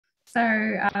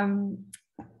So,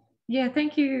 yeah,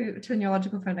 thank you to the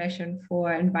Neurological Foundation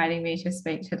for inviting me to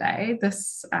speak today.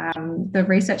 The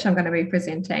research I'm going to be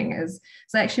presenting is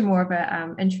actually more of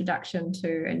an introduction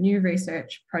to a new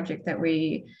research project that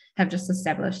we have just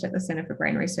established at the Centre for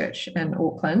Brain Research in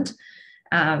Auckland.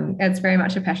 It's very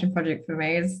much a passion project for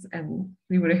me, and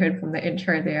we would have heard from the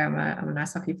intro there, I'm an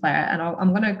ice hockey player, and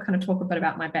I'm going to kind of talk a bit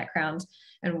about my background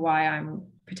and why I'm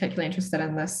particularly interested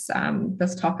in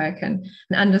this topic and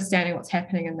understanding what's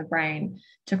happening in the brain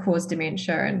to cause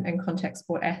dementia in contact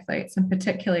sport athletes. And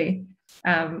particularly,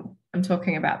 I'm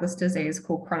talking about this disease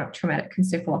called chronic traumatic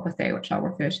encephalopathy, which I'll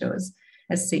refer to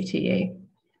as CTE.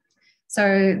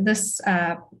 So this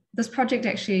project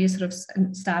actually sort of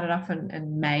started off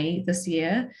in May this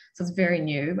year, so it's very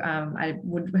new. I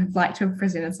would have liked to have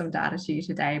presented some data to you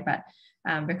today, but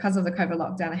because of the COVID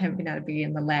lockdown, I haven't been able to be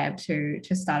in the lab to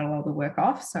start all the work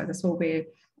off. So this will be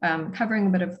covering a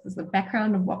bit of the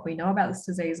background of what we know about this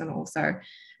disease and also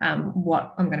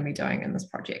what I'm going to be doing in this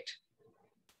project.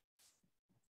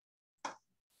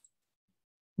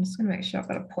 I'm just going to make sure I've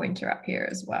got a pointer up here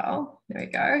as well. There we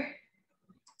go.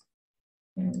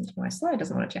 And my slide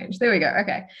doesn't want to change. There we go.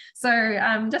 Okay. So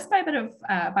just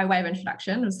by way of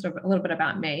introduction, sort of a little bit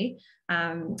about me.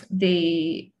 I'm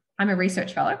a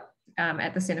research fellow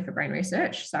at the Centre for Brain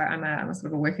Research. So I'm a sort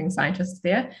of a working scientist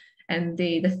there. And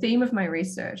the theme of my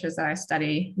research is that I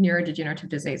study neurodegenerative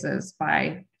diseases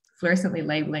by fluorescently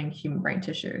labeling human brain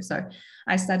tissue. So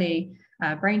I study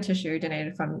brain tissue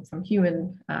donated from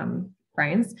human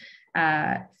brains,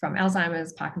 from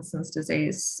Alzheimer's, Parkinson's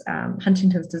disease,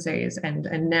 Huntington's disease,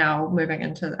 and now moving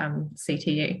into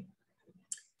CTE.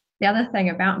 The other thing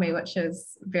about me, which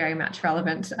is very much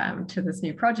relevant to this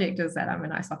new project, is that I'm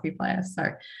an ice hockey player. So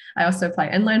I also play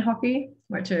inline hockey,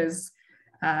 which is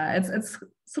it's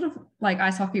sort of like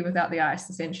ice hockey without the ice.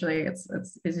 Essentially, it's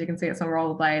as you can see, it's on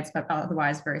rollerblades, but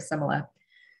otherwise very similar.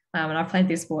 And I've played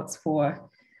these sports for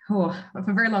a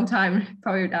very long time,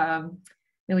 probably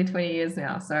nearly 20 years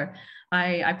now. So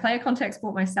I play a contact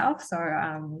sport myself. So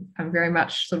I'm very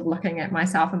much sort of looking at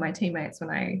myself and my teammates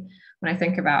when I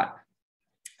think about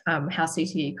how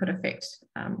CTE could affect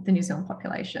the New Zealand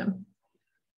population.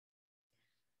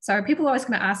 So people are always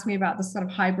going to ask me about this sort of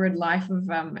hybrid life of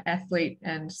athlete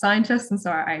and scientist. And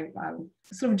so I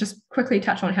sort of just quickly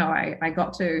touch on how I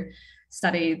got to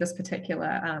study this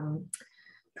particular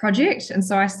project. And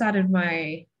so I started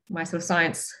my sort of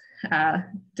science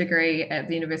degree at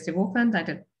the University of Auckland. I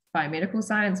did biomedical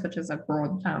science, which is a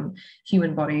broad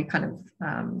human body kind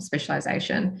of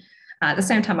specialization. At the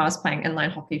same time, I was playing inline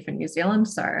hockey for New Zealand.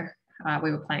 So we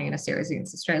were playing in a series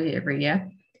against Australia every year.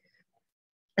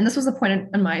 And this was a point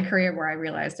in my career where I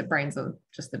realized that brains are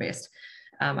just the best.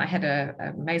 I had an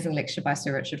amazing lecture by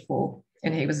Sir Richard Fall,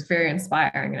 and he was very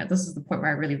inspiring. And this is the point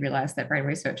where I really realized that brain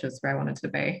research is where I wanted to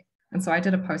be. And so I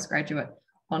did a postgraduate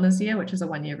honours year, which is a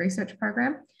one-year research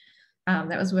program.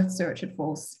 That was with Sir Richard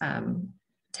Fall's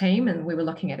team, and we were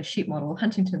looking at a sheep model of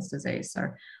Huntington's disease. So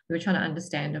we were trying to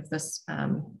understand if this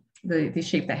the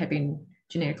sheep that had been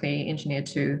genetically engineered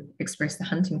to express the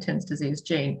Huntington's disease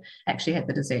gene actually had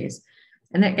the disease.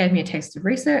 And that gave me a taste of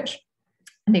research.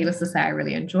 Needless to say, I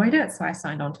really enjoyed it. So I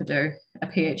signed on to do a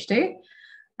PhD,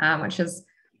 which is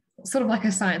sort of like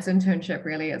a science internship,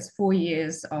 really. It's 4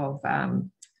 years of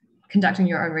conducting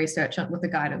your own research with the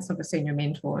guidance of a senior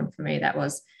mentor. And for me, that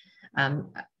was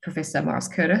Professor Maurice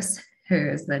Curtis, who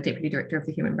is the Deputy Director of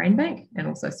the Human Brain Bank, and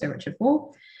also Sir Richard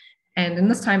Fall. And in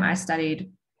this time, I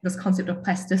studied this concept of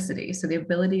plasticity, so the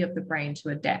ability of the brain to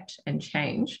adapt and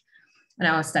change. And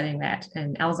I was studying that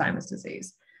in Alzheimer's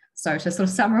disease. So to sort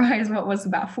of summarize what was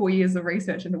about 4 years of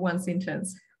research into one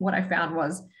sentence, what I found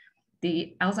was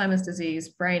the Alzheimer's disease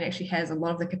brain actually has a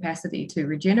lot of the capacity to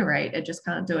regenerate. It just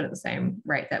can't do it at the same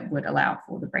rate that would allow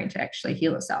for the brain to actually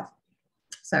heal itself.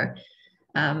 So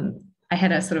I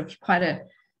had a sort of quite a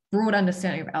broad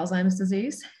understanding of Alzheimer's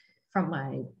disease from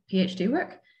my PhD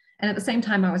work. And at the same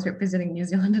time, I was representing New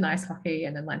Zealand in ice hockey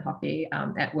and inline hockey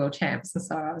at World Champs. And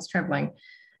so I was traveling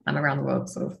around the world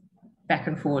sort of back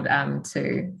and forward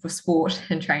for sport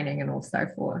and training and also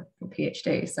for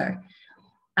PhD. So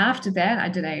after that, I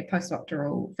did a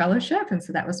postdoctoral fellowship. And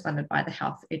so that was funded by the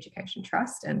Health Education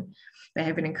Trust. And they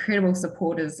have been incredible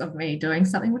supporters of me doing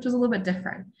something which is a little bit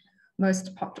different.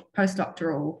 Most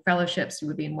postdoctoral fellowships, you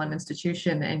would be in one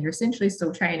institution and you're essentially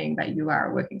still training, but you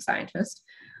are a working scientist.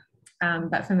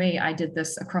 But for me, I did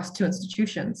this across 2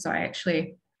 institutions. So I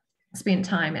actually spent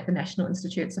time at the National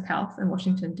Institutes of Health in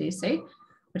Washington, DC,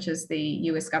 which is the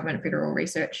US government federal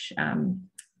research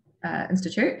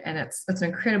institute. And it's an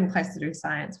incredible place to do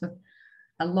science with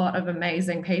a lot of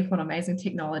amazing people and amazing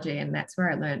technology, and that's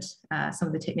where I learned some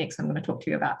of the techniques I'm going to talk to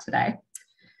you about today.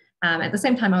 At the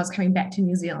same time, I was coming back to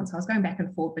New Zealand, so I was going back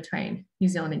and forth between New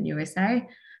Zealand and USA.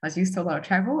 I was used to a lot of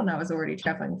travel, and I was already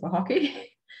traveling for hockey.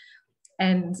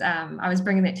 And I was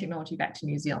bringing that technology back to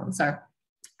New Zealand. So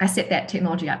I set that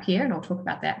technology up here, and I'll talk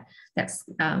about that. That's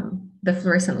the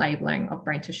fluorescent labeling of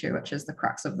brain tissue, which is the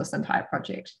crux of this entire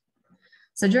project.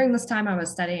 So during this time, I was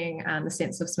studying the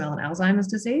sense of smell in Alzheimer's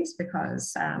disease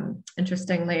because,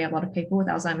 interestingly, a lot of people with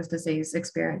Alzheimer's disease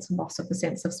experience loss of the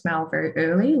sense of smell very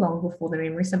early, long before the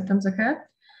memory symptoms occur.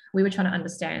 We were trying to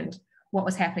understand what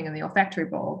was happening in the olfactory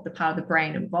bulb, the part of the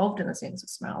brain involved in the sense of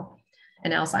smell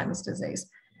in Alzheimer's disease.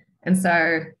 And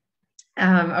so,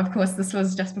 of course, this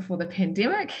was just before the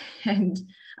pandemic, and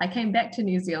I came back to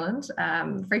New Zealand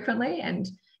frequently. And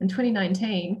in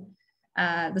 2019,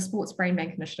 the Sports Brain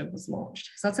Bank Initiative was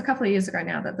launched. So it's a couple of years ago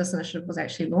now that this initiative was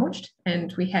actually launched,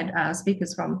 and we had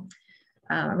speakers from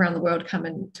around the world come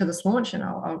into this launch, and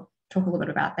I'll talk a little bit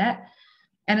about that.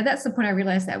 And that's the point I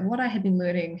realized that what I had been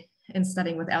learning and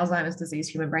studying with Alzheimer's disease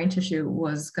human brain tissue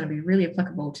was going to be really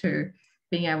applicable to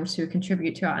being able to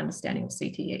contribute to our understanding of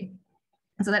CTE.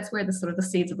 And so that's where the sort of the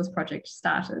seeds of this project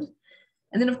started.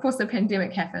 And then, of course, the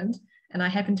pandemic happened, and I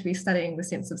happened to be studying the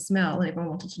sense of smell, and everyone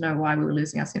wanted to know why we were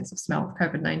losing our sense of smell with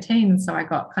COVID-19. And so I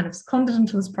got kind of seconded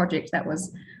into this project that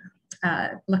was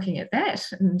looking at that.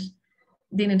 And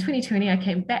then in 2020, I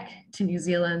came back to New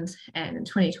Zealand, and in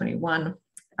 2021,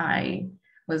 I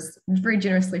was very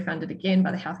generously funded again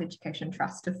by the Health Education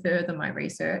Trust to further my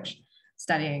research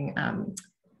studying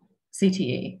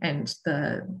CTE and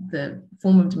the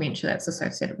form of dementia that's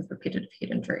associated with repetitive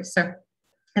head injury. So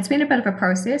it's been a bit of a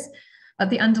process, but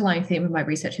the underlying theme of my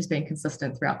research has been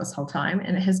consistent throughout this whole time,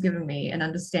 and it has given me an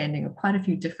understanding of quite a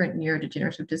few different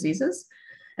neurodegenerative diseases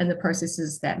and the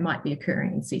processes that might be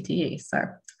occurring in CTE. So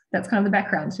that's kind of the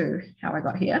background to how I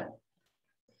got here.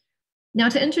 Now,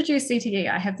 to introduce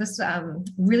CTE, I have this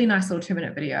really nice little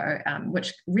 2-minute video,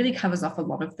 which really covers off a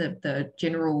lot of the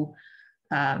general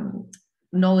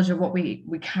knowledge of what we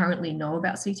currently know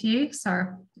about CTE. So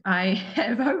I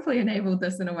have hopefully enabled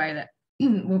this in a way that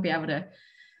we'll be able to,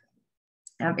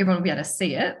 everyone will be able to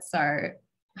see it. So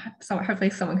hopefully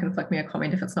someone can flick me a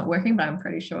comment if it's not working, but I'm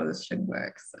pretty sure this should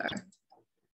work. So.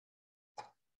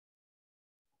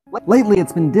 Lately,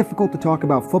 it's been difficult to talk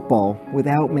about football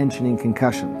without mentioning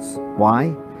concussions.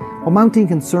 Why? Well, mounting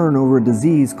concern over a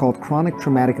disease called chronic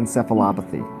traumatic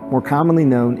encephalopathy, more commonly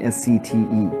known as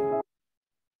CTE.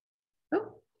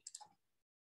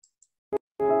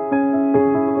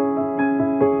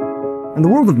 In the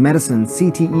world of medicine,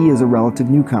 CTE is a relative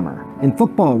newcomer. In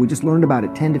football, we just learned about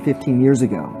it 10 to 15 years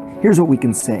ago. Here's what we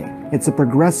can say. It's a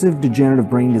progressive degenerative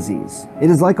brain disease.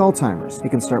 It is like Alzheimer's. It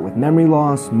can start with memory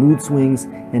loss, mood swings,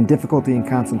 and difficulty in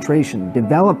concentration,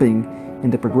 developing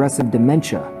into progressive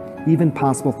dementia, even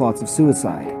possible thoughts of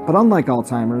suicide. But unlike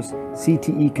Alzheimer's,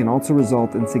 CTE can also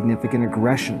result in significant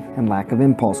aggression and lack of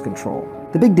impulse control.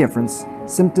 The big difference,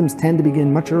 symptoms tend to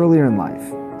begin much earlier in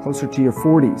life, closer to your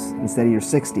 40s instead of your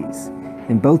 60s.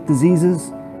 In both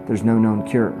diseases, there's no known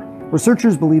cure.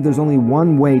 Researchers believe there's only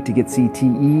one way to get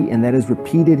CTE, and that is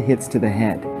repeated hits to the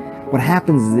head. What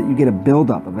happens is that you get a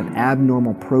buildup of an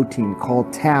abnormal protein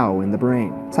called tau in the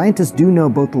brain. Scientists do know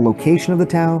both the location of the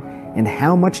tau and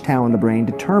how much tau in the brain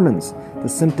determines the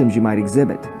symptoms you might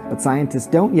exhibit. But scientists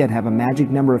don't yet have a magic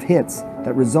number of hits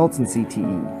that results in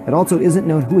CTE. It also isn't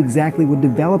known who exactly would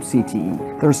develop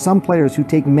CTE. There are some players who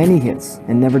take many hits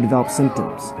and never develop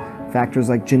symptoms. Factors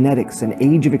like genetics and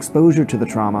age of exposure to the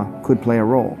trauma could play a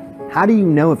role. How do you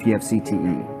know if you have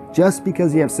CTE? Just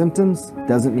because you have symptoms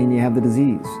doesn't mean you have the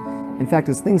disease. In fact,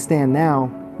 as things stand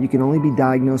now, you can only be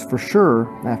diagnosed for sure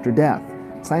after death.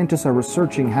 Scientists are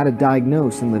researching how to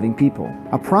diagnose in living people.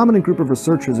 A prominent group of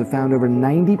researchers have found over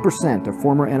 90% of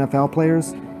former NFL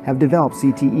players have developed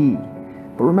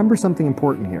CTE. But remember something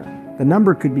important here. The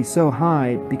number could be so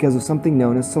high because of something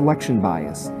known as selection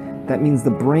bias. That means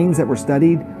the brains that were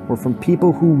studied were from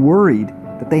people who worried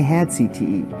that they had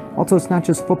CTE. Also, it's not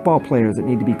just football players that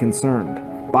need to be concerned.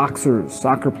 Boxers,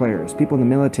 soccer players, people in the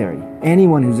military,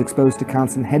 anyone who's exposed to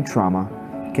constant head trauma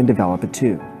can develop it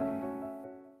too.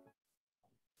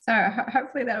 So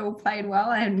hopefully that all played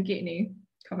well. I didn't get any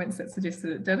comments that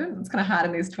suggested it didn't. It's kind of hard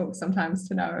in these talks sometimes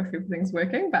to know if everything's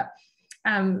working, but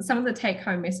some of the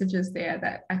take-home messages there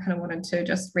that I kind of wanted to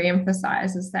just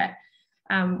re-emphasize is that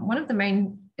one of the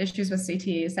main issues with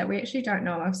CTE is that we actually don't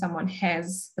know if someone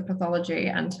has the pathology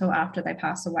until after they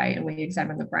pass away and we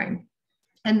examine the brain.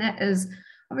 And that is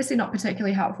obviously not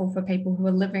particularly helpful for people who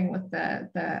are living with the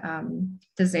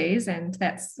disease, and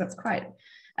that's quite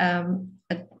a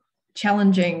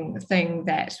challenging thing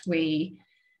that we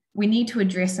we need to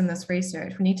address in this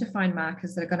research. We need to find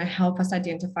markers that are going to help us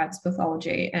identify this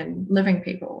pathology in living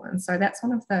people. And so that's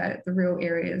one of the real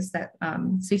areas that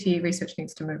CTE research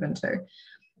needs to move into.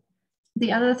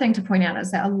 The other thing to point out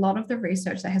is that a lot of the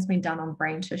research that has been done on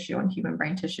brain tissue, on human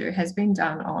brain tissue, has been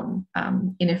done on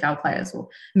NFL players or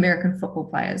American football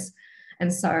players.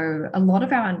 And so a lot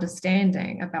of our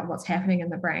understanding about what's happening in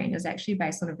the brain is actually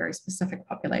based on a very specific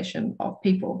population of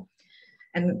people.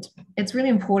 And it's really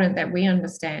important that we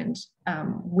understand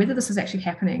whether this is actually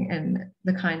happening in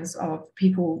the kinds of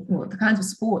people, or the kinds of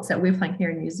sports that we're playing here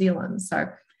in New Zealand. So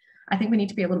I think we need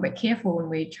to be a little bit careful when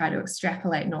we try to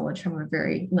extrapolate knowledge from a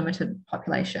very limited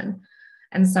population.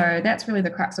 And so that's really the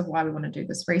crux of why we want to do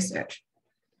this research.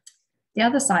 The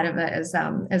other side of it is,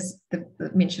 as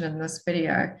mentioned in this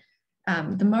video,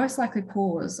 the most likely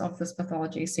cause of this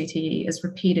pathology, CTE, is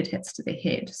repeated hits to the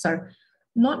head. So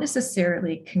not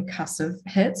necessarily concussive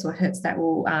hits or hits that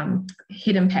will,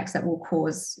 head impacts that will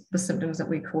cause the symptoms that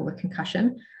we call a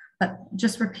concussion, but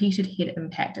just repeated head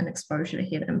impact and exposure to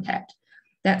head impact.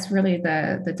 That's really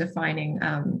the defining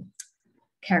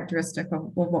characteristic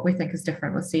of what we think is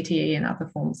different with CTE and other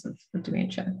forms of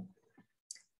dementia.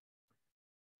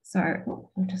 So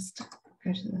I'll just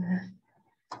go to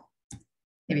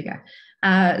there we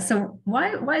go. So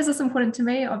why is this important to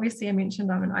me? Obviously, I mentioned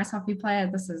I'm an ice hockey player.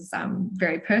 This is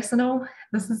very personal.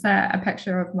 This is a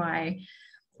picture of my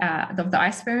of the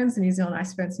Iceburns, the New Zealand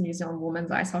Iceburns, the New Zealand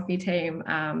women's ice hockey team.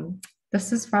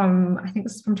 This is from, I think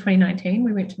this is from 2019.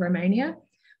 We went to Romania.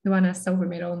 We won a silver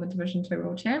medal in the Division 2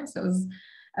 World Champs. It was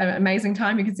an amazing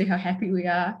time. You can see how happy we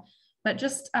are. But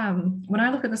just when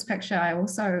I look at this picture, I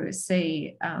also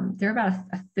see there are about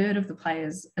a third of the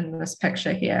players in this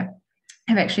picture here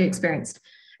have actually experienced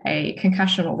a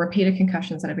concussion or repeated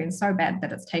concussions that have been so bad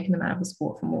that it's taken them out of the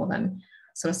sport for more than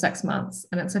sort of 6 months,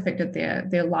 and it's affected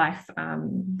their life,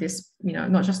 this, you know,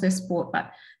 not just their sport,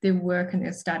 but their work and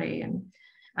their study.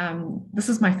 And this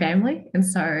is my family, and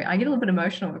so I get a little bit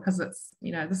emotional because it's,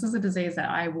 you know, this is a disease that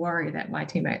I worry that my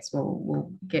teammates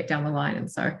will get down the line, and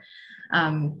so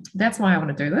that's why I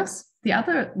want to do this. The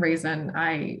other reason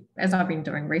as I've been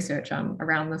doing research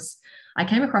around this, I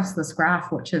came across this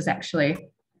graph, which is actually,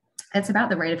 it's about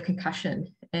the rate of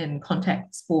concussion in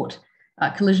contact sport,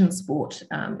 collision sport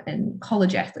in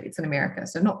college athletes in America.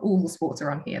 So not all the sports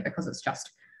are on here because it's just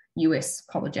US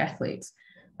college athletes.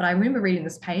 But I remember reading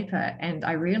this paper and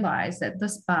I realized that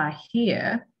this bar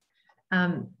here,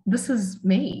 this is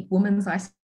me, women's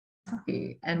ice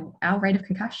hockey, and our rate of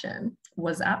concussion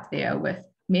was up there with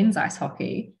men's ice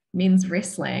hockey, men's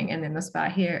wrestling, and then this bar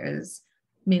here is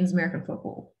men's American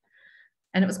football.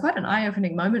 And it was quite an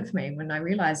eye-opening moment for me when I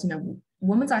realized, you know,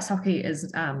 women's ice hockey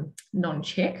is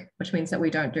non-check, which means that we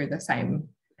don't do the same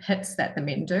hits that the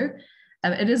men do.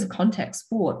 It is a contact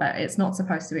sport, but it's not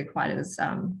supposed to be quite as,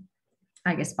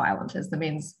 I guess, violent as the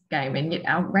men's game. And yet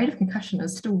our rate of concussion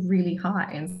is still really high.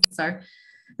 And so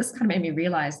this kind of made me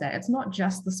realize that it's not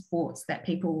just the sports that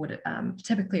people would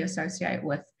typically associate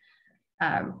with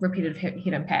repeated head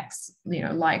impacts, you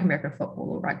know, like American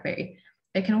football or rugby.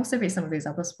 It can also be some of these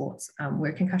other sports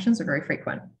where concussions are very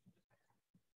frequent.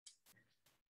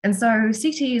 And so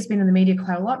CTE has been in the media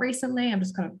quite a lot recently. I've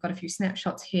just kind of got a few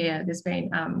snapshots here. There's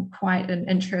been quite an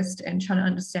interest in trying to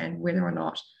understand whether or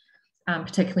not,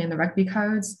 particularly in the rugby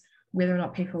codes, whether or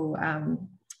not people,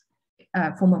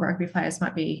 former rugby players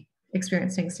might be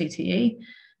experiencing CTE.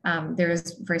 There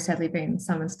has very sadly been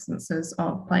some instances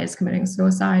of players committing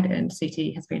suicide, and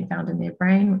CTE has been found in their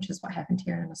brain, which is what happened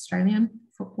here in an Australian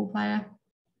football player.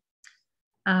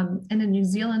 And in New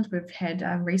Zealand, we've had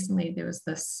recently, there was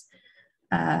this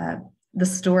the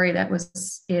story that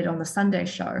was aired on the Sunday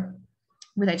show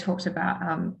where they talked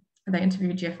about, they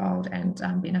interviewed Jeff Old and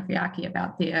Ben Afiaki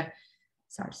about their,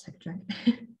 sorry, just take a drink,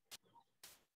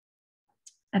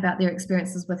 about their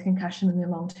experiences with concussion and their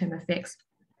long-term effects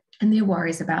and their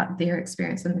worries about their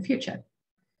experience in the future.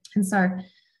 And so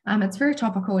it's very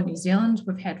topical in New Zealand.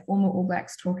 We've had former All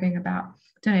Blacks talking about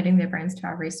donating their brains to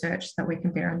our research so that we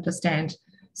can better understand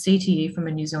CTE from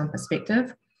a New Zealand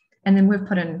perspective. And then we've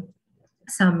put in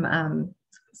some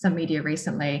media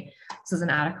recently. This is an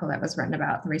article that was written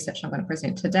about the research I'm going to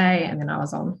present today. And then I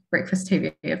was on Breakfast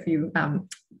TV a few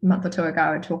month or two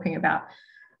ago talking about,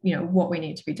 you know, what we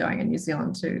need to be doing in New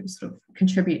Zealand to sort of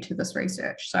contribute to this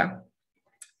research. So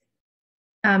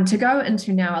to go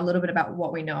into now a little bit about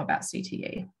what we know about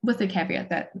CTE, with the caveat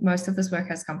that most of this work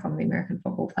has come from the American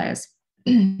football players.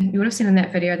 You would have seen in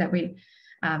that video that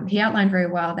he outlined very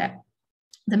well that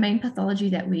the main pathology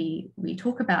that we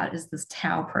talk about is this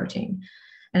tau protein.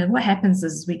 And what happens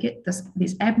is we get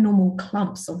these abnormal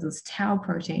clumps of this tau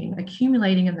protein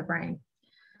accumulating in the brain.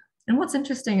 And what's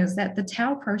interesting is that the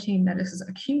tau protein that is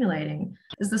accumulating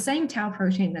is the same tau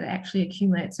protein that actually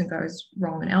accumulates and goes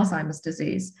wrong in Alzheimer's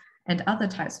disease and other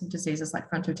types of diseases like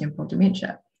frontotemporal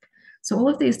dementia. So all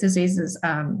of these diseases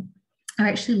are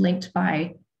actually linked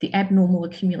by the abnormal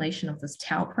accumulation of this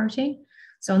tau protein.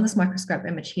 So in this microscope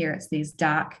image here, it's these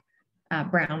dark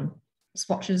brown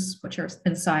splotches, which are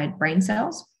inside brain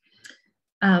cells.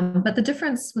 But the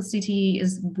difference with CTE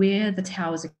is where the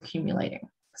tau is accumulating.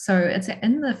 So it's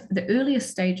in the earliest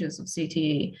stages of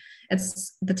CTE,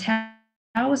 it's the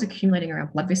tau is accumulating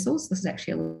around blood vessels. This is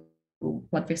actually a little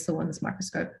blood vessel in this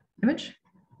microscope image.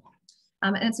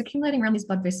 And it's accumulating around these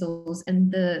blood vessels in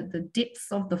the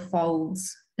depths of the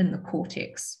folds in the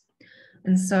cortex.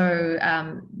 And so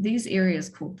these areas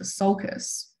called the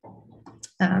sulcus,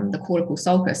 the cortical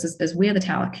sulcus is where the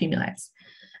tau accumulates.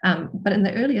 But in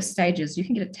the earlier stages, you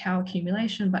can get a tau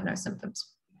accumulation, but no symptoms.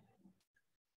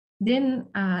 Then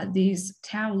these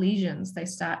tau lesions, they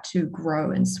start to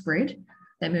grow and spread.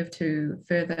 They move to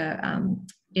further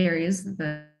areas,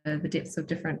 the depths of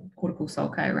different cortical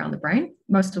sulci around the brain.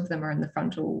 Most of them are in the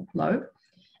frontal lobe.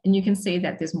 And you can see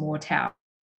that there's more tau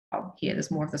here.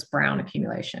 There's more of this brown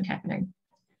accumulation happening.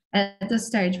 At this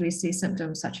stage, we see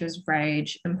symptoms such as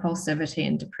rage, impulsivity,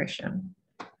 and depression.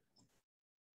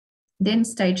 Then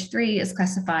stage 3 is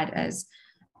classified as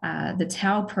the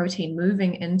tau protein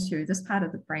moving into this part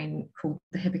of the brain called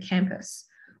the hippocampus,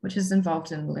 which is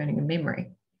involved in learning and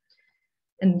memory.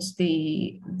 And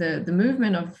the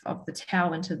movement of the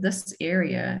tau into this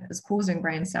area is causing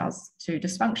brain cells to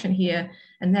dysfunction here,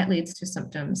 and that leads to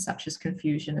symptoms such as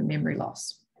confusion and memory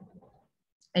loss.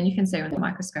 And you can see in the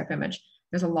microscope image,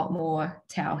 there's a lot more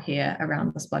tau here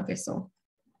around this blood vessel.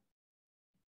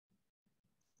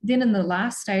 Then in the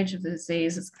last stage of the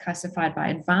disease, it's classified by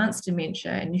advanced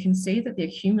dementia, and you can see that the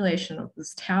accumulation of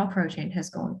this tau protein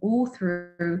has gone all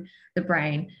through the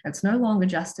brain. It's no longer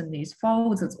just in these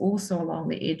folds, it's also along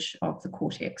the edge of the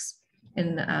cortex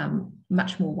and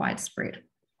much more widespread.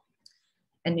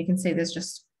 And you can see there's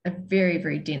just a very,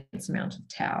 very dense amount of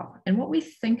tau. And what we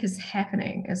think is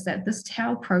happening is that this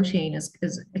tau protein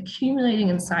is accumulating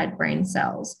inside brain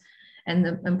cells, and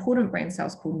the important brain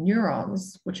cells called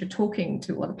neurons, which are talking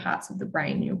to other parts of the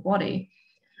brain in your body,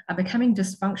 are becoming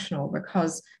dysfunctional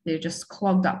because they're just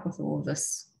clogged up with all of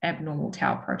this abnormal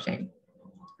tau protein.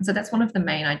 So that's one of the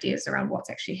main ideas around what's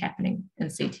actually happening in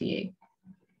CTE.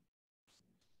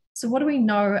 So what do we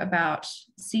know about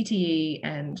CTE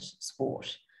and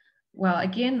sport? Well,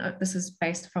 again, this is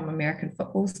based from American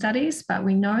football studies, but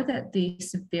we know that the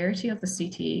severity of the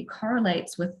CTE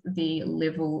correlates with the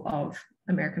level of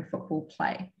American football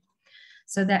play.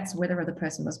 So that's whether the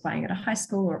person was playing at a high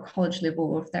school or a college level,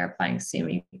 or if they're playing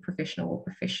semi-professional or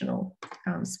professional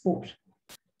sport.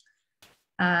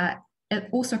 It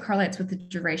also correlates with the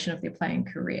duration of their playing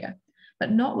career,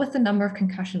 but not with the number of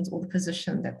concussions or the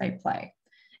position that they play.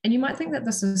 And you might think that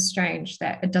this is strange,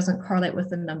 that it doesn't correlate with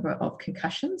the number of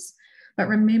concussions, but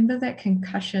remember that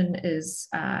concussion is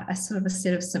a sort of a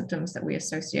set of symptoms that we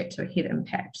associate to a head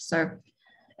impact. So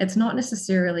it's not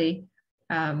necessarily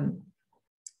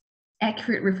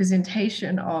accurate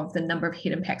representation of the number of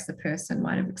head impacts the person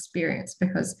might have experienced,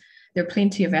 because there are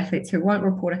plenty of athletes who won't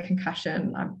report a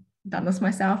concussion. I've done this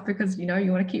myself because you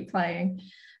want to keep playing.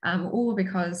 Or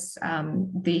because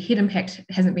the head impact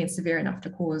hasn't been severe enough to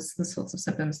cause the sorts of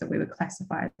symptoms that we would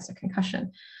classify as a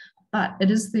concussion. But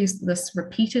it is this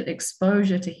repeated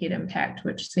exposure to head impact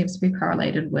which seems to be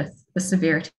correlated with the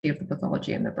severity of the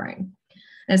pathology in the brain.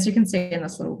 As you can see in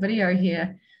this little video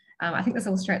here, I think this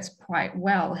illustrates quite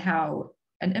well how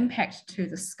an impact to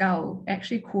the skull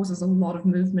actually causes a lot of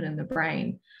movement in the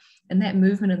brain. And that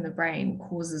movement in the brain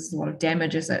causes a lot of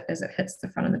damage as it hits the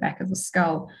front and the back of the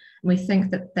skull. And we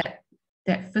think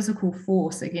that physical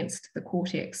force against the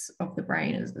cortex of the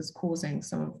brain is causing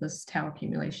some of this tau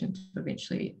accumulation to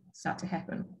eventually start to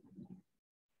happen.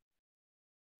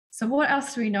 So what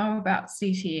else do we know about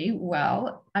CTE?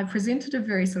 Well, I presented a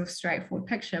very sort of straightforward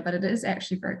picture, but it is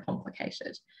actually very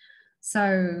complicated.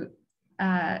 So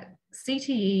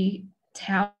CTE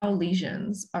tau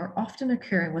lesions are often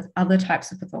occurring with other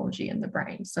types of pathology in the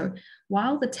brain. So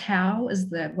while the tau is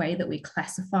the way that we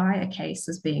classify a case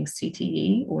as being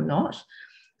CTE or not,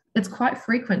 it's quite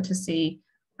frequent to see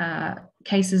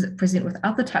cases present with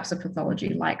other types of pathology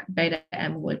like beta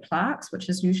amyloid plaques, which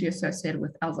is usually associated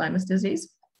with Alzheimer's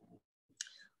disease,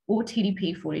 or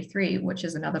TDP-43, which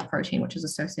is another protein which is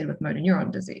associated with motor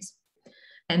neuron disease.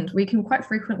 And we can quite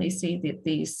frequently see that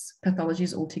these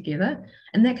pathologies all together,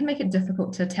 and that can make it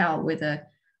difficult to tell whether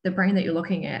the brain that you're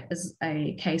looking at is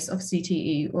a case of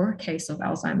CTE or a case of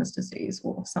Alzheimer's disease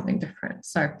or something different.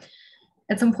 So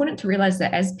It's important to realize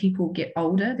that as people get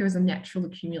older, there is a natural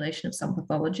accumulation of some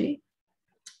pathology.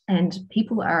 And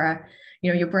people are,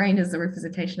 your brain is the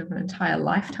representation of an entire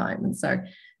lifetime. And so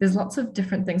there's lots of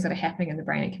different things that are happening in the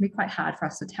brain. It can be quite hard for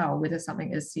us to tell whether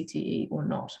something is CTE or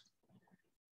not.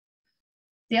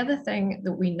 The other thing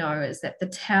that we know is that the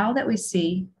tau that we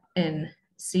see in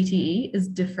CTE is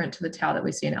different to the tau that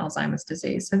we see in Alzheimer's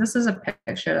disease. So this is a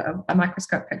picture of a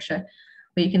microscope picture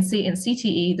where you can see in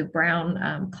CTE, the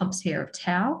brown clumps here of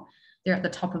tau. They're at the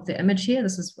top of the image here.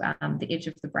 This is the edge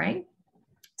of the brain.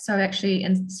 So actually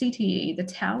in CTE, the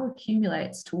tau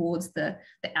accumulates towards the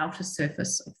outer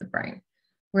surface of the brain.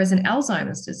 Whereas in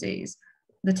Alzheimer's disease,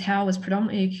 the tau is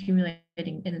predominantly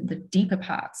accumulating in the deeper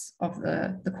parts of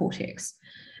the cortex.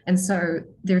 And so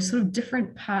there's sort of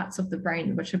different parts of the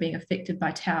brain which are being affected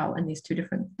by tau in these two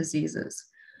different diseases.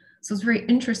 So it's very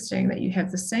interesting that you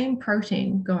have the same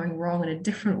protein going wrong in a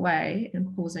different way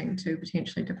and causing two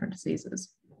potentially different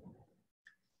diseases.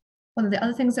 One of the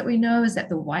other things that we know is that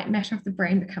the white matter of the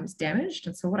brain becomes damaged.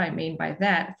 And so what I mean by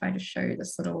that, if I just show you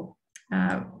this little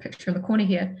picture in the corner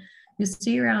here, you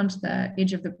see around the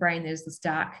edge of the brain, there's this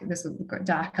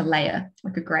darker layer,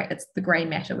 like a gray, it's the gray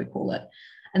matter we call it.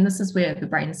 And this is where the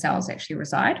brain cells actually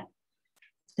reside.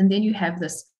 And then you have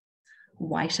this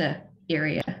whiter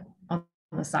area on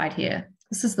the side here.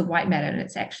 This is the white matter, and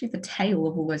it's actually the tail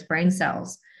of all those brain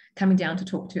cells coming down to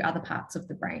talk to other parts of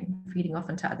the brain, feeding off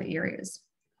into other areas.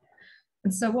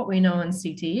 And so what we know in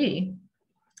CTE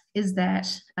is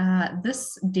that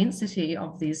this density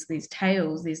of these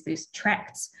tails, these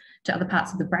tracts to other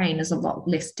parts of the brain is a lot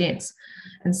less dense.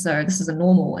 And so this is a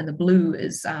normal, and the blue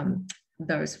is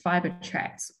those fiber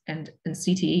tracts. And in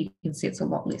CTE, you can see it's a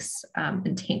lot less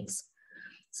intense.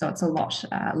 So it's a lot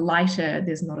lighter.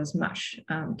 There's not as much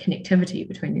connectivity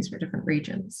between these different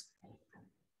regions.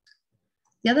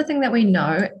 The other thing that we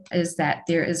know is that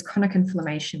there is chronic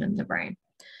inflammation in the brain.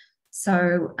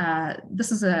 So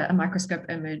this is a microscope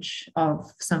image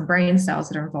of some brain cells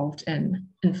that are involved in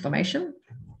inflammation.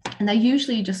 And they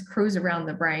usually just cruise around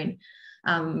the brain,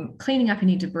 cleaning up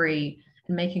any debris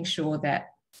and making sure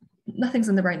that nothing's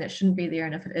in the brain that shouldn't be there.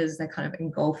 And if it is, they kind of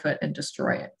engulf it and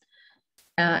destroy it.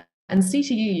 In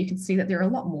CTE, you can see that there are a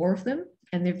lot more of them,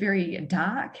 and they're very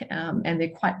dark and they're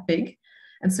quite big.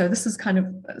 And so this is kind of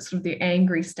sort of the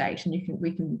angry state. And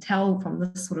we can tell from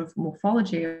this sort of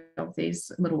morphology of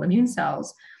these little immune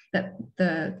cells that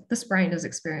this brain is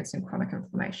experiencing chronic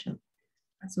inflammation.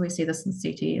 So we see this in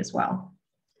CTE as well.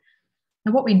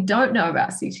 Now, what we don't know about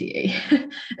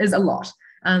CTE is a lot.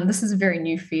 This is a very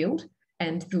new field.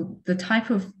 And the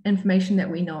type of information that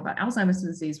we know about Alzheimer's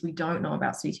disease, we don't know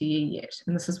about CTE yet.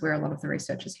 And this is where a lot of the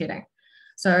research is heading.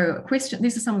 So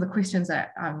these are some of the questions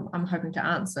that I'm hoping to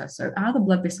answer. So are the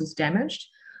blood vessels damaged?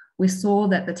 We saw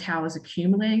that the tau is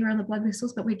accumulating around the blood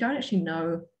vessels, but we don't actually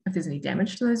know if there's any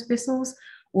damage to those vessels,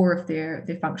 or if they're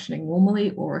functioning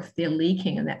normally, or if they're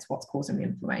leaking and that's what's causing the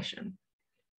inflammation.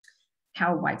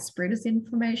 How widespread is the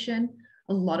inflammation?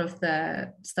 A lot of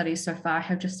the studies so far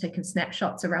have just taken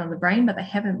snapshots around the brain, but they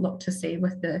haven't looked to see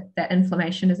if that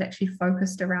inflammation is actually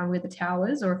focused around where the tau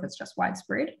is, or if it's just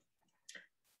widespread.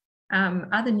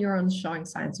 Are the neurons showing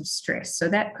signs of stress? So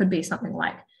that could be something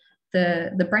like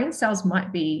the brain cells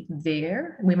might be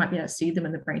there, and we might be able to see them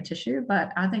in the brain tissue,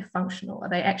 but are they functional? Are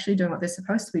they actually doing what they're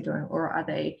supposed to be doing, or are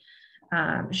they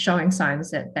showing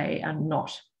signs that they are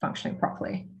not functioning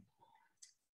properly?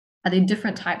 Are there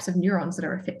different types of neurons that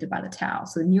are affected by the tau?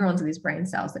 So the neurons are these brain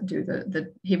cells that do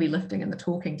the heavy lifting and the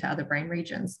talking to other brain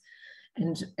regions.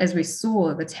 And as we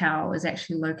saw, the tau is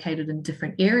actually located in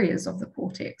different areas of the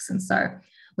cortex. And so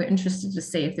we're interested to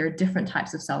see if there are different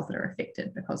types of cells that are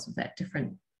affected because of that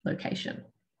different location.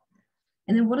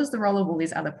 And then what is the role of all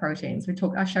these other proteins?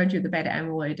 I showed you the beta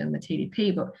amyloid and the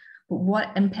TDP, but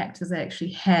what impact does it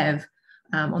actually have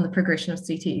on the progression of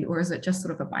CTE, or is it just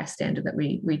sort of a bystander that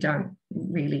we don't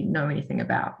really know anything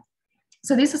about?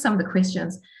 So these are some of the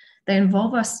questions. They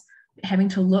involve us having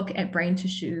to look at brain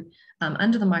tissue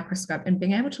under the microscope and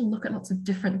being able to look at lots of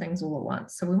different things all at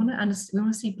once. So we want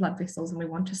to see blood vessels, and we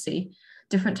want to see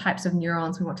different types of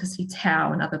neurons. We want to see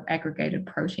tau and other aggregated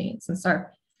proteins. And so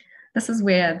this is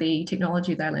where the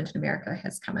technology that I learned in America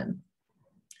has come in.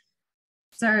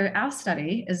 So our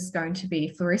study is going to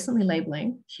be fluorescently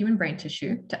labeling human brain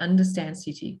tissue to understand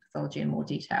CTE pathology in more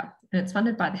detail. And it's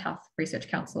funded by the Health Research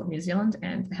Council of New Zealand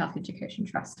and the Health Education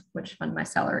Trust, which fund my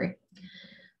salary.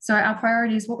 So our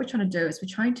priorities, what we're trying to do is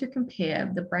we're trying to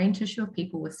compare the brain tissue of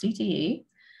people with CTE,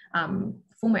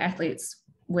 former athletes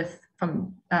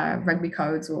from rugby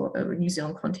codes or New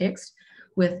Zealand context,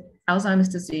 with Alzheimer's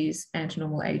disease and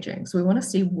normal aging. So we want to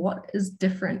see what is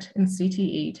different in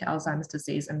CTE to Alzheimer's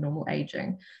disease and normal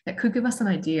aging that could give us an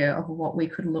idea of what we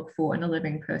could look for in a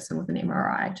living person with an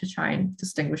MRI to try and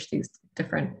distinguish these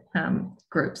different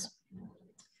groups.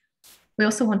 We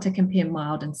also want to compare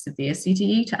mild and severe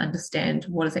CTE to understand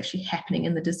what is actually happening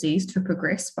in the disease to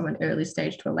progress from an early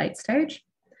stage to a late stage.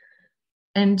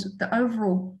 And the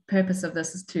overall purpose of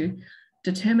this is to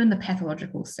determine the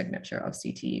pathological signature of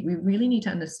CTE. We really need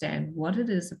to understand what it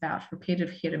is about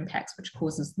repetitive head impacts which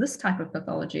causes this type of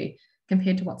pathology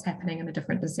compared to what's happening in a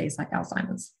different disease like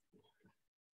Alzheimer's.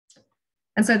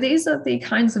 And so these are the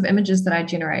kinds of images that I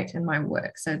generate in my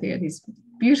work. So there are these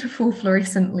beautiful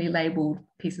fluorescently labeled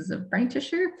pieces of brain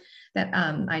tissue that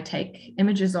I take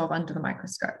images of under the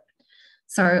microscope.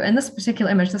 So in this particular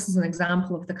image, this is an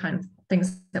example of the kind of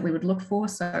things that we would look for.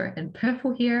 So in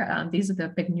purple here, these are the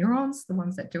big neurons, the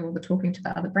ones that do all the talking to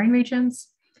the other brain regions.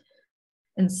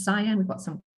 In cyan, we've got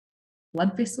some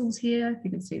blood vessels here, you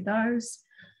can see those.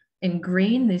 In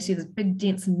green, you see this big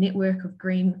dense network of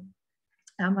green,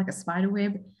 like a spider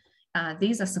web.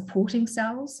 These are supporting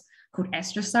cells called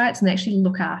astrocytes, and they actually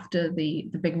look after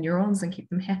the big neurons and keep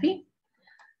them happy.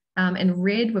 In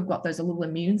red, we've got those little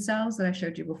immune cells that I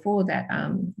showed you before that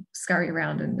scurry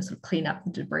around and sort of clean up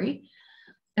the debris.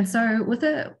 And so with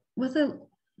a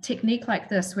technique like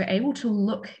this, we're able to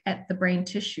look at the brain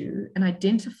tissue and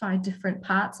identify different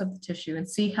parts of the tissue and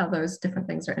see how those different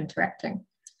things are interacting.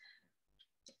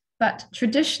 But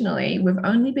traditionally, we've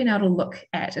only been able to look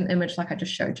at an image like I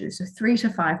just showed you, so 3 to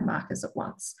 5 markers at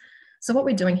once. So what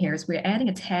we're doing here is we're adding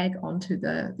a tag onto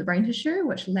the brain tissue,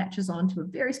 which latches onto a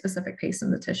very specific piece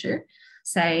in the tissue.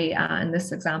 Say, in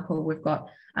this example, we've got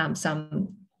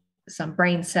some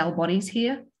brain cell bodies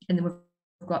here, and then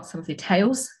we've got some of their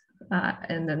tails,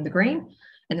 and then the green,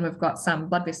 and then we've got some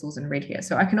blood vessels in red here.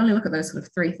 So I can only look at those sort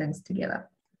of 3 things together.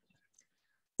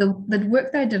 The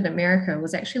work that I did in America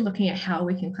was actually looking at how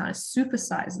we can kind of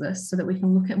supersize this so that we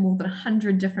can look at more than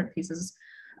 100 different pieces,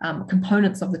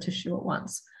 components of the tissue at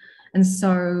once. And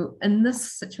so in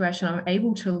this situation, I'm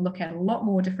able to look at a lot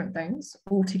more different things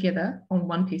all together on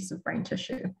one piece of brain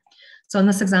tissue. So in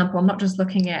this example, I'm not just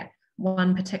looking at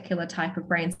one particular type of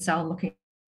brain cell, I'm looking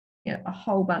at a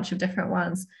whole bunch of different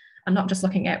ones. I'm not just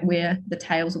looking at where the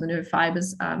tails or the nerve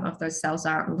fibers of those cells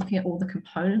are, I'm looking at all the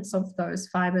components of those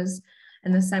fibers.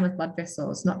 And the same with blood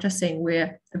vessels, not just seeing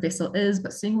where the vessel is,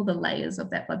 but seeing all the layers of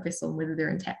that blood vessel and whether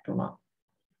they're intact or not.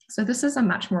 So this is a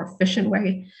much more efficient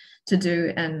way to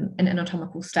do an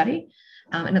anatomical study.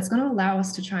 And it's going to allow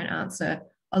us to try and answer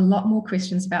a lot more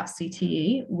questions about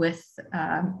CTE with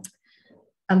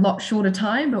a lot shorter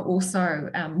time, but also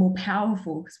more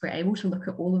powerful because we're able to look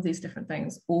at all of these different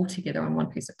things all together on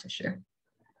one piece of tissue.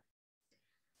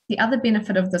 The other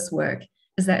benefit of this work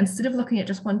is that instead of looking at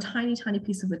just one tiny, tiny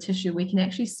piece of the tissue, we can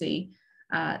actually see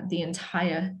the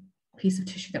entire piece of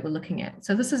tissue that we're looking at.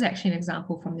 So this is actually an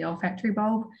example from the olfactory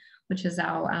bulb, which is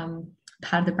our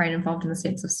part of the brain involved in the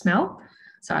sense of smell.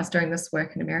 So I was doing this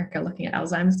work in America looking at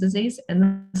Alzheimer's disease,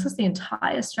 and this is the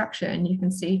entire structure, and you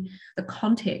can see the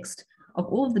context of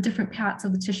all of the different parts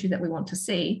of the tissue that we want to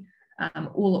see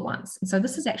all at once. And so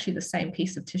this is actually the same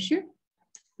piece of tissue,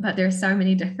 but there are so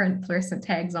many different fluorescent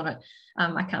tags on it.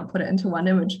 I can't put it into one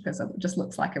image because it just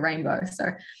looks like a rainbow.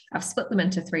 So I've split them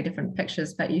into 3 different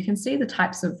pictures, but you can see the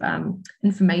types of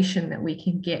information that we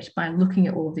can get by looking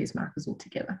at all of these markers all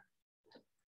together.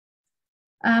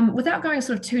 Without going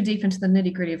sort of too deep into the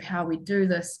nitty-gritty of how we do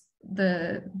this,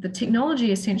 the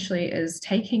technology essentially is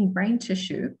taking brain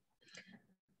tissue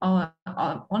on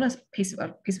a piece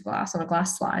of glass, on a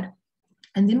glass slide,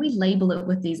 and then we label it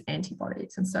with these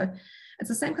antibodies. And so it's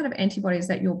the same kind of antibodies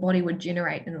that your body would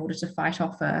generate in order to fight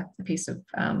off a piece of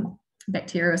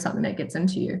bacteria or something that gets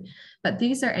into you. But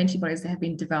these are antibodies that have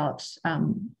been developed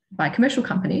by commercial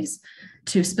companies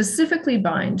to specifically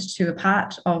bind to a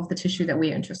part of the tissue that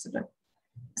we're interested in.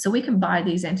 So we can buy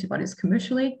these antibodies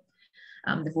commercially.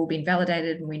 They've all been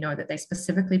validated, and we know that they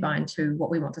specifically bind to what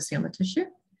we want to see on the tissue.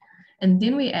 And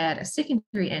then we add a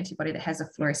secondary antibody that has a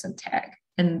fluorescent tag.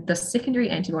 And the secondary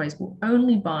antibodies will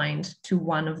only bind to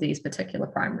one of these particular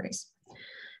primaries.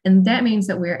 And that means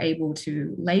that we're able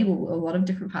to label a lot of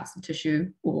different parts of the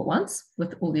tissue all at once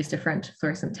with all these different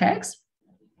fluorescent tags.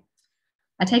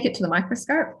 I take it to the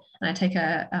microscope and I take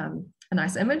a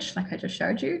nice image like I just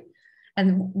showed you.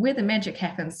 And where the magic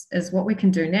happens is what we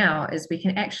can do now is we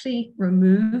can actually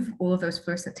remove all of those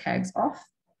fluorescent tags off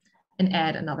and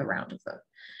add another round of them.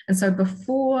 And so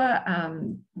before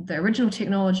the original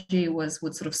technology would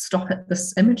sort of stop at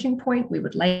this imaging point, we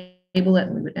would label it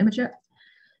and we would image it.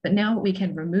 But now we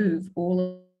can remove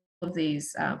all of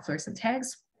these fluorescent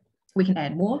tags. We can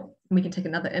add more, we can take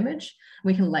another image,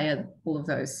 we can layer all of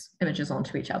those images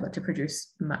onto each other to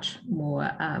produce a much more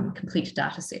complete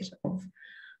data set of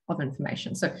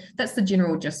information. So that's the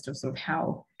general gist of sort of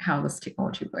how this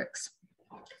technology works.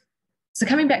 So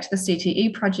coming back to the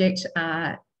CTE project,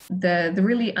 the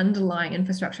really underlying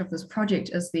infrastructure of this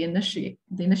project is the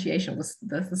initiation of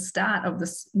the start of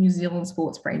this New Zealand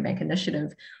Sports Brain Bank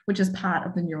initiative, which is part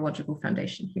of the Neurological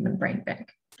Foundation Human Brain Bank.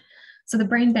 So the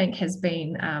Brain Bank has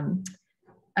been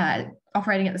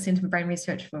operating at the Centre for Brain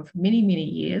Research for many, many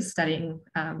years, studying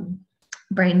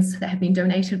brains that have been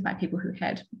donated by people who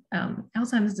had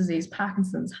Alzheimer's disease,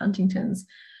 Parkinson's, Huntington's,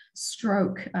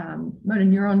 stroke, motor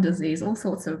neuron disease, all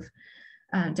sorts of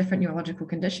different neurological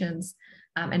conditions.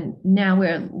 And now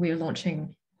we're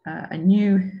launching a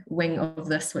new wing of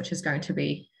this, which is going to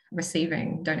be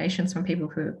receiving donations from people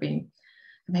who have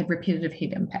had repetitive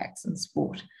head impacts in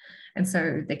sport. And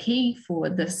so the key for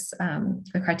this,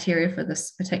 the criteria for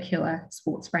this particular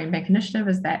Sports Brain Bank initiative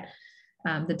is that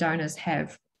the donors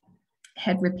have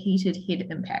had repeated head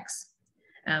impacts.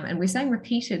 And we're saying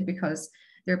repeated because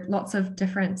there are lots of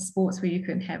different sports where you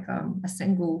can have a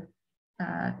single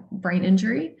brain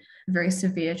injury, very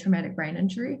severe traumatic brain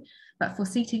injury. But for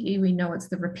CTE, we know it's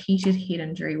the repeated head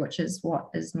injury, which is what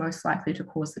is most likely to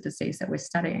cause the disease that we're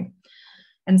studying.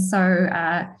 And so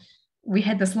we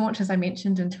had this launch, as I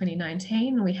mentioned, in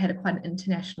 2019. We had quite an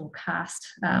international cast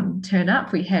turn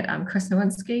up. We had Chris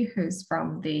Nowinski, who's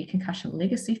from the Concussion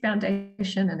Legacy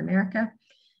Foundation in America.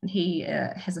 And he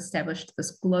has established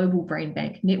this global brain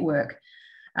bank network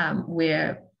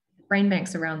where brain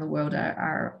banks around the world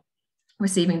are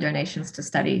receiving donations to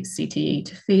study CTE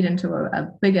to feed into a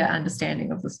bigger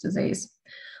understanding of this disease.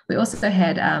 We also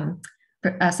had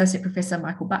Associate Professor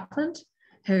Michael Buckland,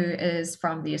 who is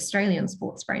from the Australian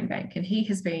Sports Brain Bank, and he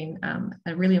has been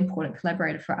a really important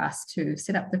collaborator for us to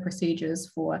set up the procedures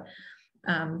for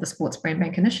the Sports Brain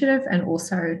Bank initiative, and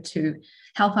also to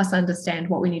help us understand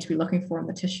what we need to be looking for in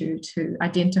the tissue to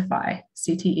identify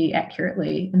CTE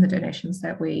accurately in the donations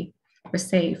that we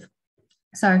receive.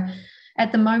 So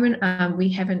at the moment, we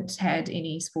haven't had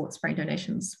any sports brain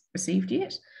donations received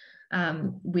yet.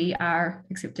 We are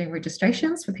accepting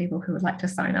registrations for people who would like to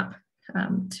sign up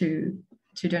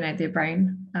to donate their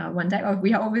brain one day.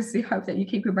 We obviously hope that you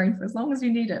keep your brain for as long as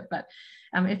you need it, but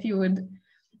if you would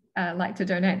like to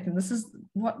donate, then this is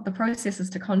what the process is: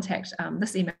 to contact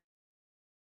this email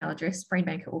address,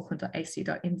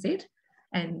 brainbank@auckland.ac.nz,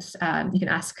 and you can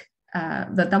ask,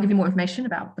 they'll give you more information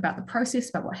about the process,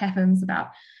 about what happens, about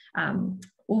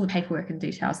all the paperwork and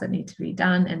details that need to be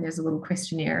done, and there's a little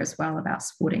questionnaire as well about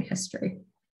sporting history.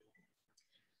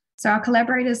 So our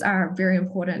collaborators are very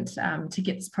important to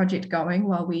get this project going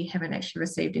while we haven't actually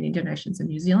received any donations in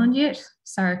New Zealand yet.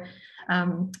 So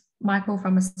Michael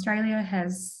from Australia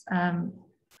has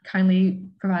kindly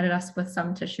provided us with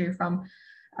some tissue from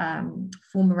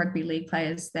former rugby league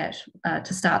players that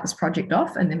to start this project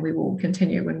off, and then we will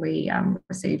continue when we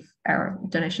receive our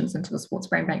donations into the Sports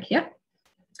Brain Bank here.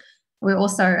 We're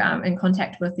also in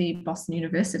contact with the Boston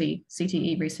University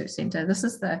CTE Research Center. This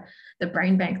is the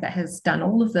brain bank that has done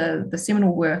all of the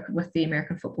seminal work with the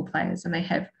American football players, and they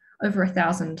have over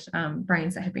 1,000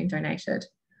 brains that have been donated.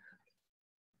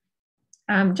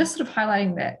 Just sort of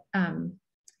highlighting that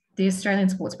the Australian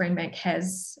Sports Brain Bank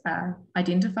has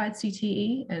identified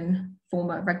CTE in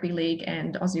former rugby league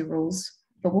and Aussie rules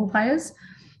football players,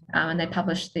 and they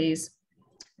published these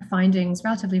findings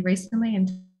relatively recently in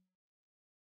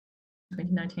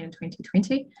 2019 and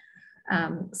 2020.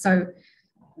 So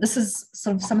this is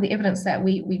sort of some of the evidence that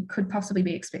we could possibly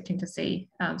be expecting to see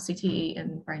CTE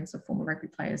in brains of former rugby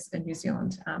players in New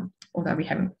Zealand, although we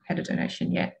haven't had a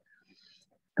donation yet.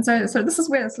 And so this is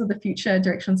where sort of the future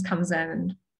directions comes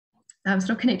in, and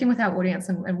sort of connecting with our audience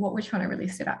and what we're trying to really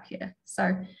set up here.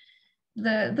 So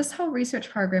this whole research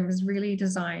program is really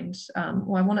designed,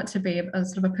 well, I want it to be a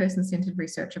sort of a person-centered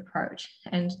research approach.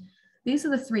 And these are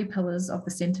the three pillars of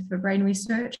the Centre for Brain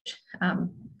Research.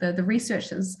 The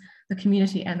researchers, the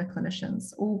community, and the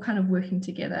clinicians all kind of working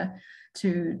together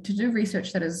to do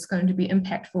research that is going to be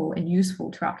impactful and useful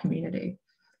to our community.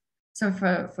 So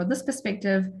for this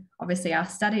perspective, obviously our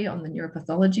study on the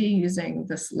neuropathology using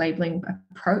this labeling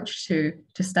approach to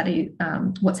study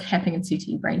what's happening in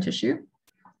CTE brain tissue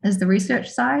is the research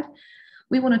side.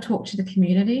 We want to talk to the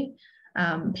community,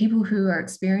 people who are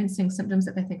experiencing symptoms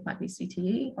that they think might be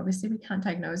CTE. Obviously, we can't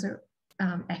diagnose it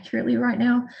accurately right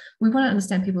now. We want to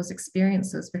understand people's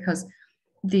experiences, because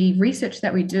the research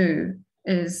that we do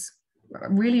is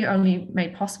really only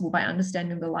made possible by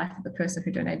understanding the life of the person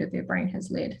who donated their brain has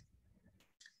led.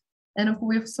 And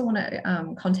we also want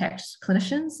to contact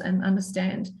clinicians and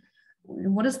understand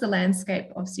what is the landscape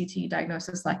of CTE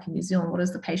diagnosis like in New Zealand? What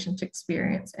is the patient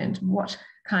experience, and what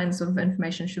kinds of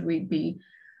information should we be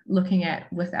looking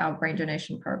at with our brain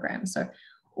donation program? So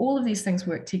all of these things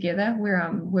work together. We're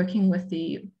working with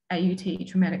the AUT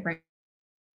Traumatic Brain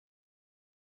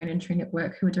Injury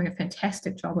Network, who are doing a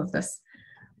fantastic job of this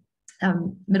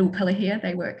middle pillar here.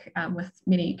 They work with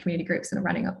many community groups and are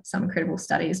running up some incredible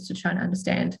studies to try and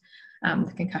understand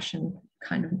the concussion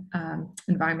kind of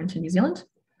environment in New Zealand.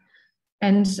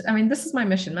 And I mean, this is my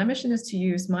mission. My mission is to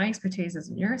use my expertise as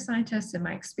a neuroscientist and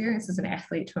my experience as an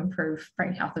athlete to improve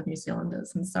brain health of New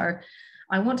Zealanders. And so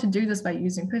I want to do this by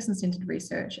using person-centered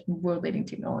research and world-leading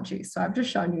technology. So I've just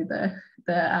shown you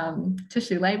the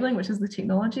tissue labeling, which is the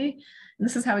technology. And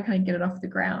this is how we kind of get it off the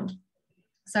ground.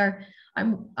 So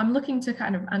I'm looking to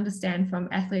kind of understand from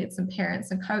athletes and parents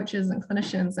and coaches and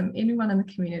clinicians and anyone in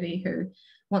the community who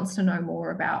wants to know more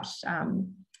about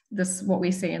this, what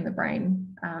we see in the brain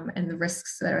and the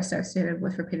risks that are associated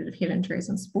with repetitive head injuries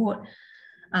in sport.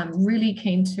 I'm really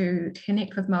keen to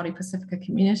connect with Māori Pacifica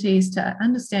communities to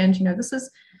understand, you know, this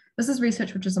is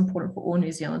research which is important for all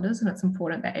New Zealanders, and it's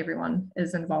important that everyone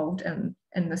is involved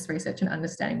in this research and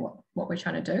understanding what we're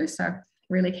trying to do. So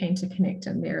really keen to connect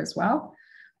in there as well.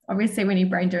 Obviously, we need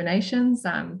brain donations.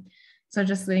 So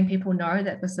just letting people know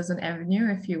that this is an avenue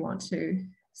if you want to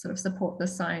sort of support the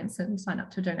science and sign up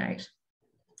to donate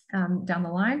down the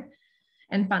line.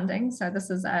 And funding. So this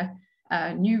is a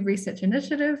new research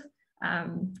initiative.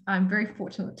 I'm very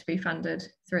fortunate to be funded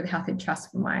through the Health Ed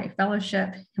Trust for my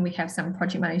fellowship, and we have some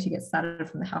project money to get started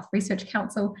from the Health Research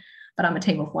Council, but I'm a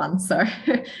team of one, so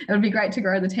it would be great to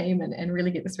grow the team and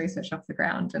really get this research off the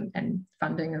ground, and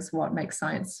funding is what makes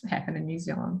science happen in New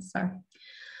Zealand. So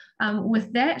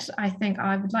with that, I think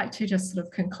I would like to just sort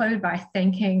of conclude by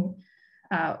thanking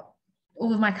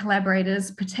all of my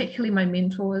collaborators, particularly my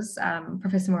mentors,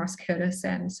 Professor Maurice Curtis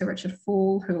and Sir Richard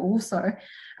Fall, who also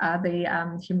are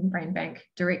the Human Brain Bank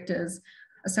directors,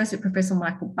 Associate Professor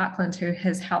Michael Buckland, who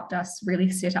has helped us really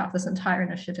set up this entire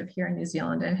initiative here in New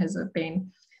Zealand and has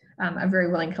been a very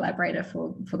willing collaborator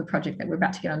for the project that we're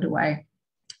about to get underway.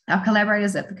 Our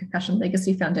collaborators at the Concussion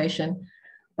Legacy Foundation,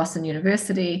 Boston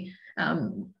University,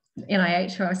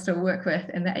 NIH, who I still work with,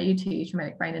 and the AUT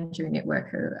Traumatic Brain Injury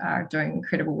Network, who are doing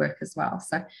incredible work as well.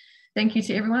 So thank you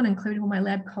to everyone, including all my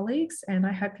lab colleagues, and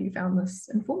I hope you found this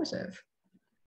informative.